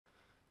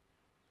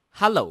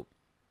Hello.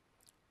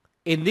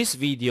 In this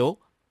video,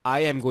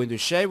 I am going to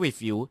share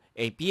with you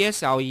a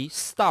PSLE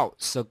style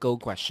circle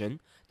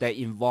question that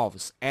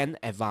involves an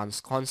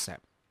advanced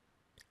concept.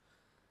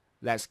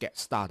 Let's get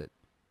started.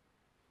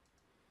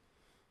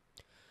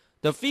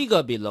 The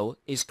figure below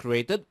is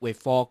created with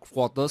 4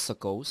 quarter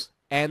circles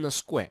and a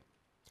square.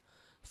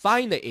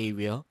 Find the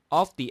area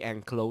of the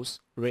enclosed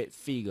red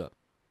figure,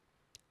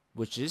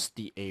 which is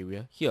the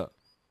area here.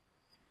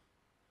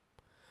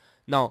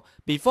 Now,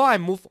 before I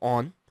move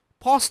on,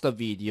 pause the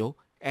video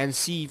and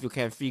see if you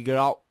can figure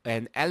out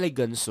an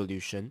elegant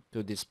solution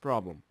to this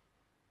problem.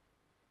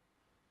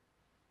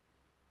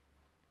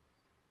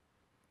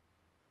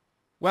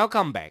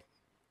 Welcome back.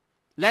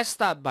 Let's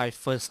start by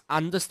first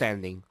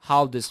understanding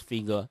how this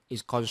figure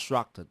is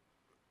constructed.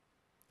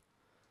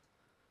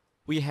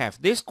 We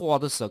have this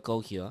quarter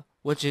circle here,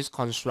 which is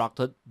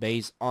constructed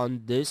based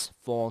on these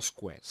 4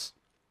 squares.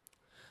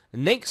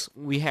 Next,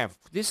 we have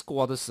this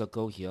quarter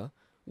circle here,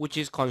 which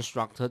is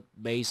constructed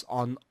based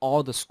on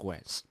all the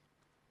squares.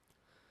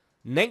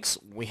 Next,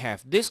 we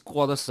have this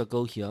quarter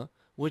circle here,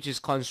 which is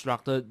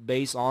constructed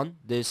based on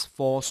these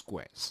 4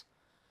 squares.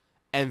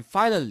 And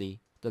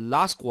finally, the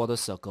last quarter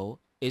circle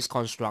is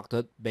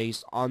constructed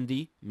based on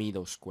the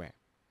middle square.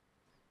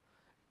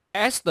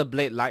 As the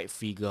blade-like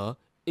figure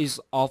is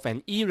of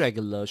an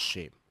irregular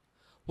shape,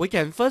 we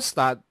can first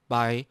start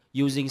by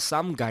using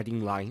some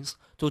guiding lines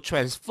to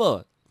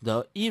transfer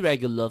the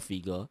irregular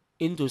figure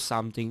into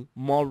something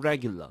more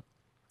regular.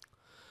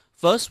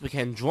 First, we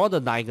can draw the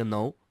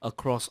diagonal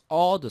across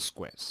all the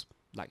squares,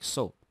 like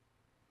so.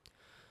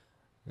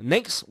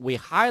 Next, we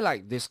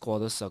highlight this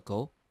quarter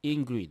circle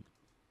in green.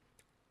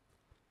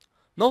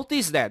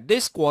 Notice that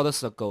this quarter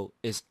circle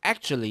is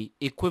actually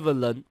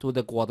equivalent to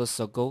the quarter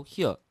circle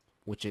here,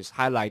 which is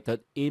highlighted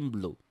in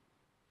blue.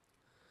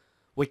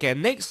 We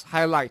can next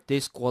highlight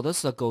this quarter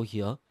circle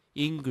here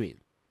in green.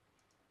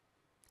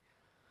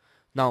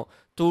 Now,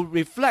 to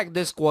reflect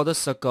this quarter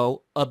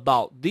circle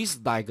about this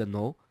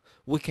diagonal,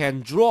 we can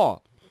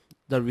draw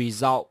the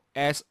result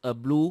as a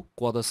blue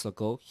quarter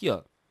circle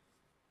here.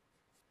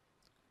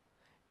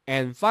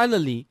 And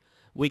finally,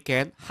 we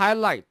can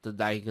highlight the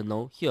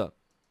diagonal here,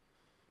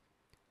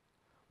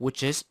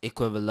 which is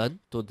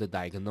equivalent to the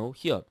diagonal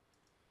here.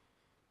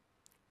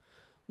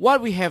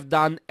 What we have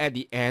done at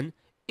the end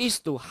is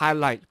to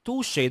highlight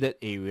 2 shaded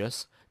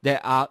areas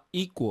that are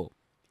equal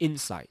in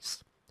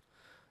size.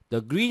 The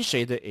green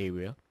shaded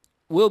area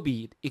will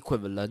be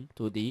equivalent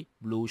to the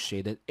blue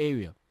shaded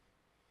area.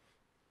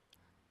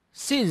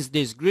 Since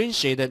this green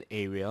shaded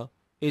area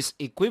is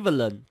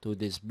equivalent to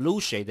this blue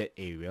shaded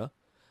area,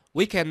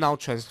 we can now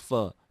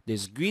transfer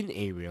this green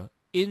area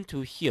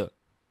into here.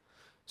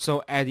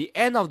 So at the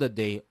end of the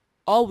day,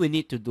 all we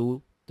need to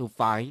do to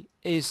find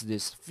is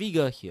this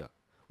figure here,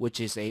 which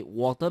is a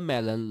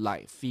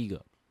watermelon-like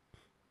figure.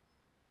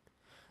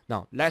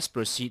 Now let's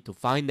proceed to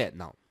find that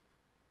now.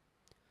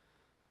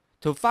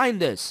 To find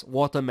this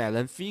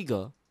watermelon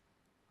figure,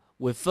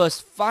 we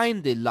first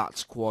find the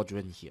large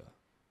quadrant here,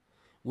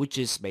 which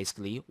is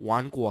basically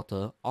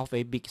 1/4 of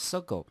a big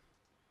circle.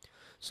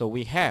 So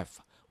we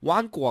have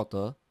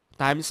 1/4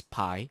 times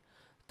pi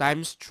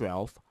times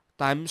 12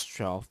 times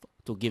 12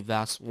 to give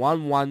us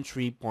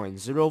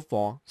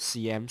 113.04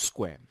 cm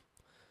squared.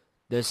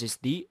 This is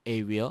the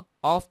area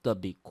of the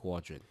big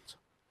quadrant.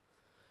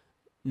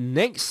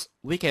 Next,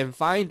 we can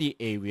find the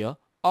area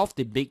of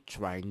the big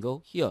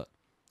triangle here.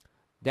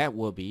 That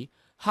will be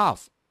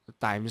half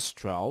times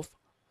 12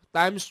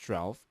 times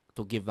 12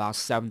 to give us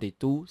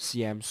 72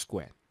 cm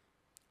squared.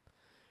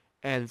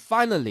 And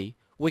finally,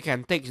 we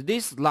can take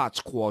this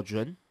large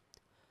quadrant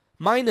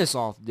minus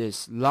of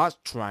this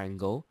large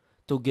triangle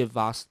to give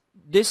us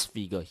this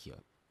figure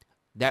here.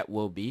 That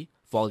will be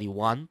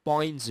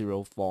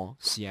 41.04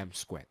 cm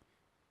squared.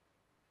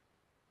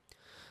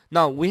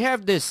 Now we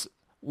have this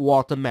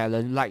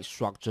watermelon-like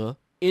structure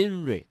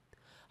in red.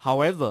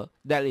 However,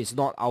 that is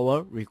not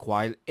our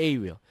required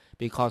area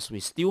because we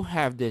still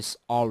have this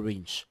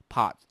orange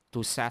part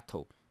to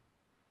settle.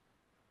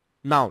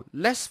 Now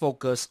let's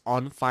focus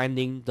on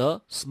finding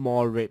the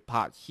small red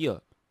part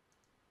here.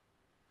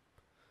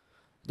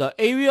 The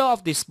area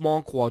of the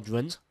small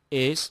quadrant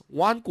is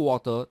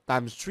 1/4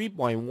 times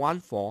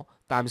 3.14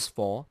 times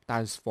 4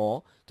 times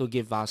 4 to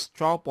give us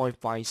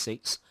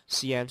 12.56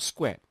 cm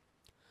squared.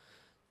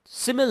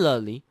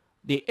 Similarly,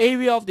 the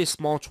area of the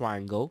small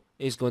triangle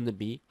is going to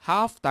be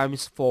half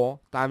times 4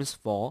 times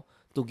 4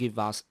 to give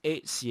us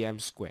 8 cm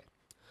squared.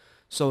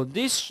 So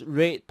this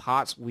red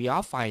part we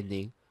are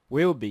finding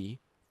will be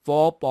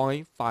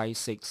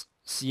 4.56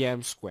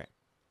 cm squared.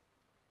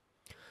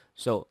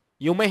 So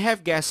you may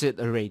have guessed it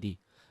already.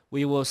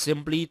 We will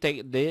simply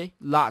take the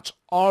large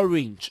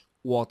orange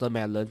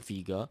watermelon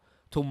figure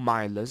to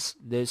minus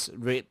this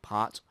red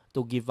part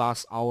to give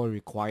us our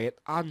required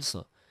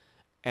answer.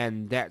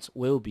 And that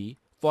will be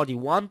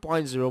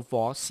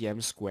 41.04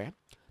 cm squared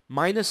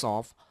minus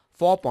of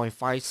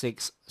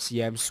 4.56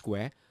 cm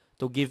squared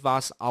to give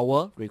us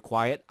our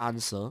required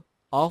answer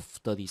of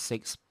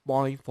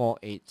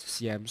 36.48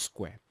 cm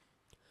squared.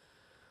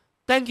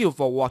 Thank you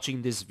for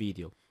watching this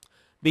video.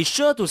 Be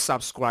sure to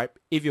subscribe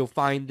if you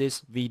find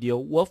this video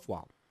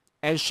worthwhile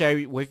and share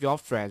it with your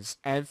friends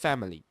and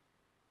family.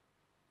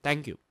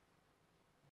 Thank you.